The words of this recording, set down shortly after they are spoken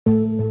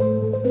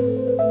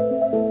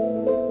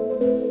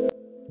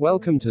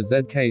Welcome to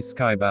ZK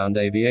SkyBound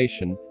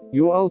Aviation,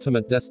 your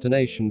ultimate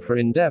destination for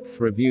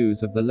in-depth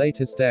reviews of the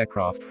latest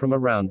aircraft from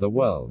around the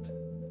world.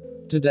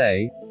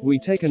 Today, we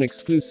take an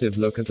exclusive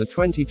look at the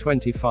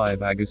 2025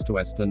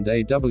 AgustaWestland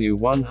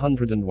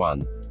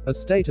AW101, a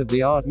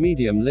state-of-the-art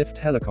medium-lift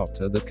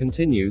helicopter that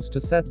continues to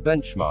set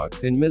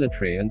benchmarks in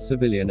military and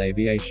civilian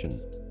aviation.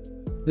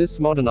 This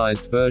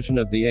modernized version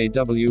of the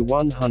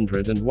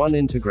AW101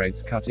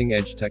 integrates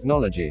cutting-edge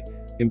technology,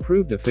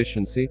 improved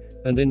efficiency,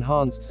 and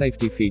enhanced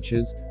safety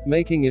features,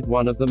 making it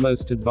one of the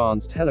most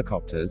advanced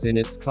helicopters in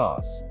its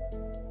class.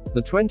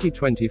 The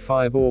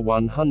 2025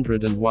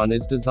 AW101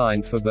 is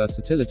designed for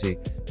versatility,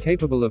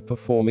 capable of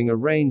performing a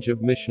range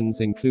of missions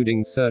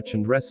including search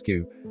and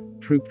rescue,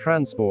 troop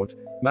transport,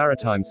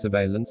 maritime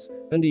surveillance,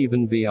 and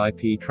even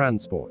VIP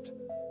transport.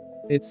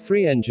 Its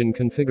three-engine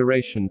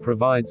configuration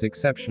provides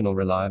exceptional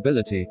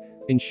reliability,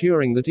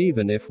 ensuring that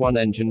even if one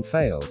engine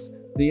fails,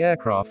 the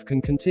aircraft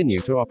can continue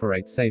to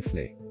operate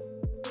safely.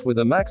 With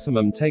a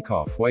maximum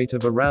takeoff weight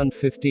of around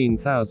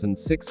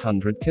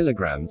 15,600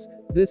 kilograms,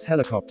 this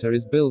helicopter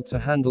is built to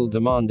handle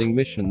demanding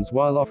missions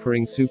while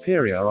offering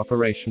superior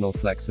operational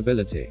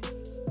flexibility.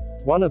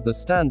 One of the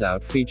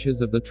standout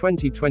features of the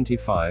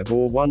 2025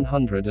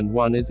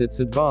 AW101 is its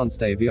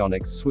advanced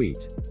avionics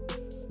suite.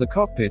 The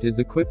cockpit is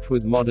equipped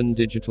with modern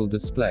digital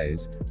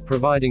displays,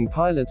 providing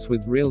pilots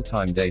with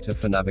real-time data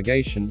for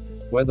navigation,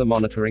 weather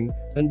monitoring,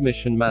 and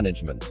mission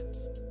management.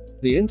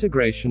 The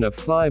integration of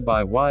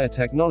fly-by-wire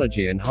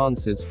technology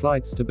enhances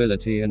flight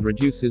stability and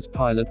reduces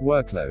pilot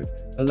workload,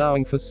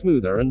 allowing for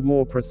smoother and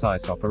more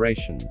precise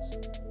operations.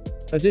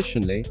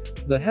 Additionally,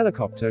 the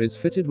helicopter is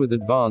fitted with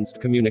advanced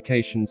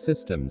communication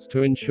systems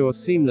to ensure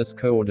seamless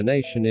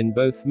coordination in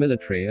both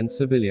military and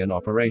civilian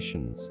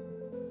operations.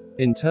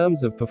 In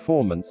terms of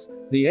performance,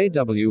 the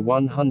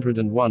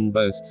AW101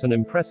 boasts an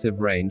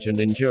impressive range and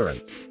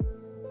endurance.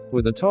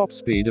 With a top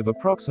speed of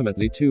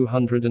approximately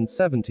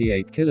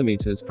 278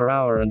 km per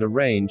hour and a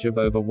range of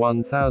over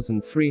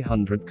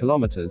 1,300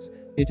 km,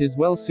 it is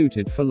well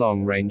suited for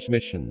long-range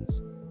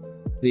missions.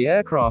 The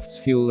aircraft's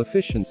fuel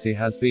efficiency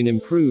has been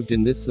improved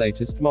in this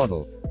latest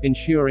model,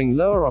 ensuring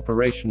lower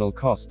operational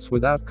costs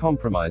without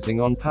compromising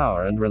on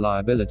power and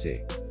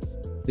reliability.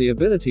 The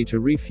ability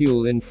to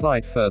refuel in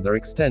flight further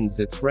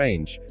extends its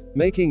range,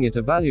 making it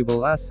a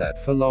valuable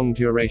asset for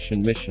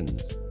long-duration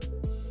missions.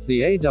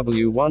 The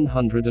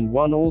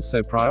AW101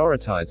 also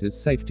prioritizes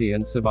safety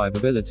and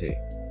survivability.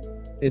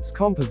 Its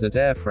composite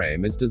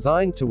airframe is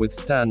designed to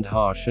withstand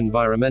harsh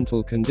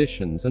environmental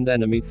conditions and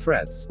enemy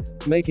threats,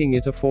 making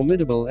it a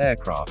formidable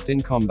aircraft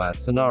in combat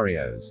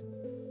scenarios.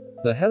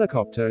 The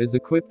helicopter is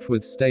equipped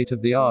with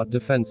state-of-the-art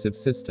defensive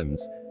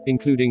systems,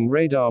 including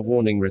radar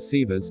warning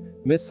receivers,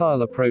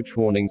 missile approach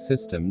warning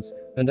systems,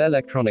 and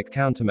electronic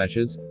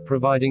countermeasures,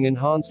 providing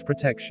enhanced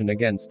protection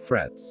against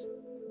threats.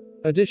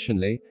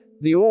 Additionally,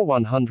 the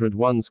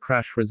AW101's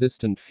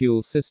crash-resistant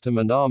fuel system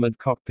and armored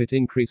cockpit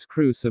increase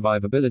crew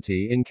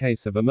survivability in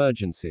case of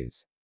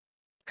emergencies.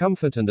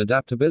 Comfort and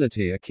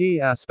adaptability are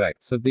key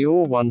aspects of the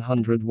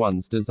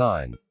AW101's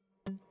design.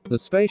 The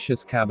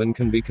spacious cabin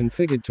can be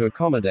configured to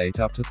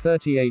accommodate up to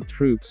 38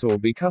 troops or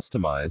be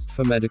customized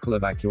for medical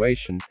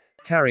evacuation,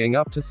 carrying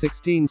up to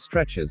 16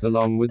 stretchers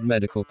along with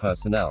medical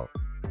personnel.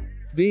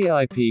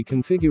 VIP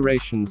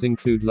configurations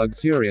include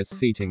luxurious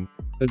seating,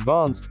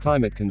 advanced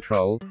climate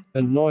control,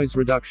 and noise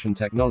reduction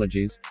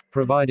technologies,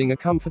 providing a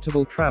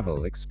comfortable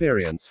travel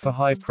experience for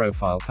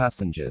high-profile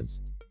passengers.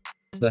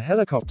 The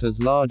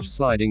helicopter's large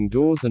sliding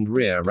doors and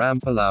rear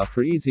ramp allow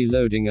for easy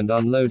loading and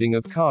unloading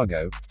of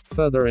cargo,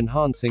 further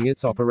enhancing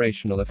its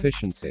operational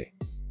efficiency.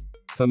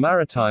 For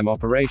maritime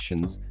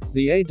operations,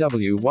 the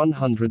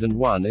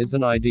AW101 is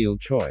an ideal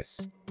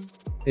choice.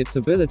 Its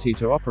ability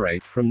to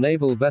operate from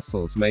naval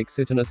vessels makes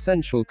it an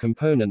essential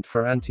component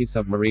for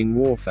anti-submarine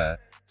warfare,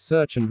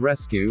 search and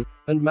rescue,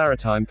 and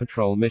maritime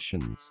patrol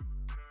missions.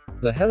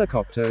 The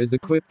helicopter is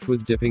equipped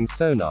with dipping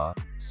sonar,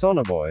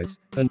 sonobuoys,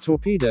 and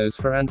torpedoes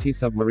for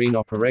anti-submarine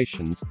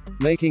operations,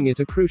 making it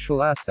a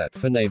crucial asset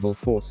for naval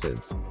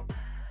forces.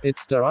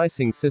 Its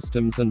de-icing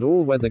systems and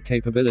all-weather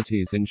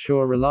capabilities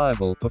ensure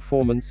reliable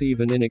performance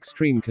even in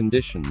extreme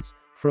conditions,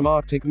 from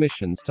Arctic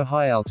missions to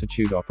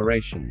high-altitude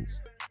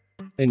operations.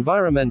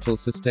 Environmental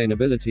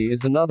sustainability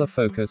is another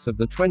focus of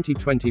the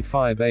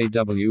 2025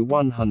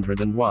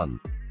 AW101.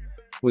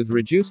 With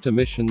reduced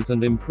emissions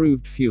and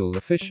improved fuel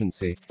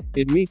efficiency,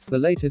 it meets the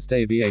latest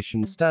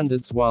aviation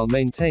standards while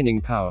maintaining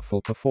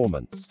powerful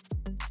performance.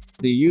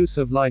 The use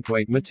of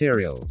lightweight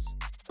materials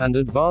and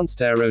advanced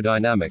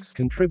aerodynamics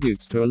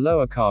contributes to a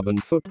lower carbon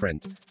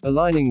footprint,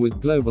 aligning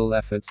with global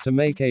efforts to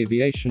make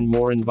aviation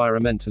more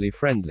environmentally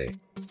friendly.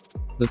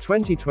 The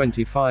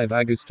 2025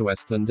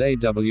 AgustaWestland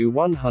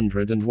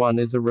AW101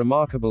 is a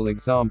remarkable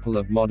example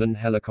of modern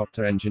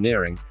helicopter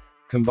engineering,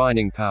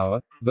 combining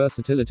power,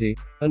 versatility,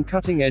 and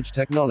cutting-edge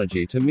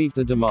technology to meet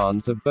the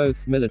demands of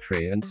both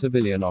military and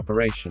civilian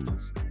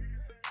operations.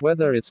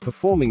 Whether it's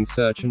performing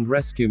search and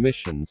rescue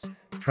missions,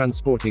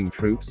 transporting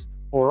troops,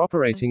 or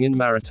operating in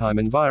maritime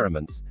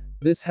environments,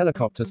 this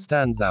helicopter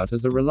stands out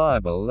as a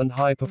reliable and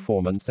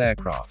high-performance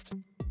aircraft.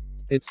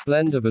 Its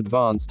blend of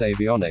advanced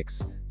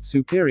avionics,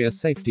 superior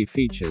safety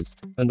features,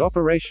 and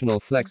operational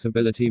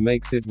flexibility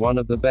makes it one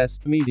of the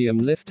best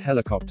medium-lift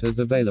helicopters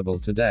available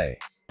today.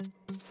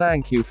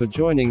 Thank you for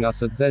joining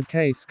us at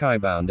ZK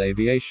SkyBound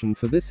Aviation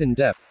for this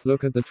in-depth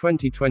look at the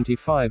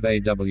 2025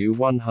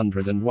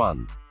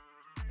 AW101.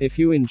 If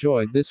you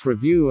enjoyed this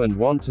review and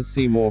want to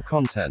see more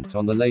content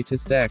on the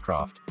latest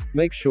aircraft,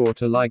 make sure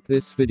to like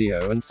this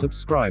video and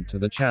subscribe to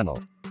the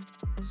channel.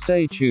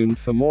 Stay tuned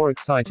for more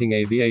exciting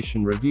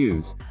aviation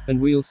reviews, and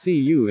we'll see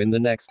you in the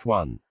next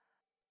one.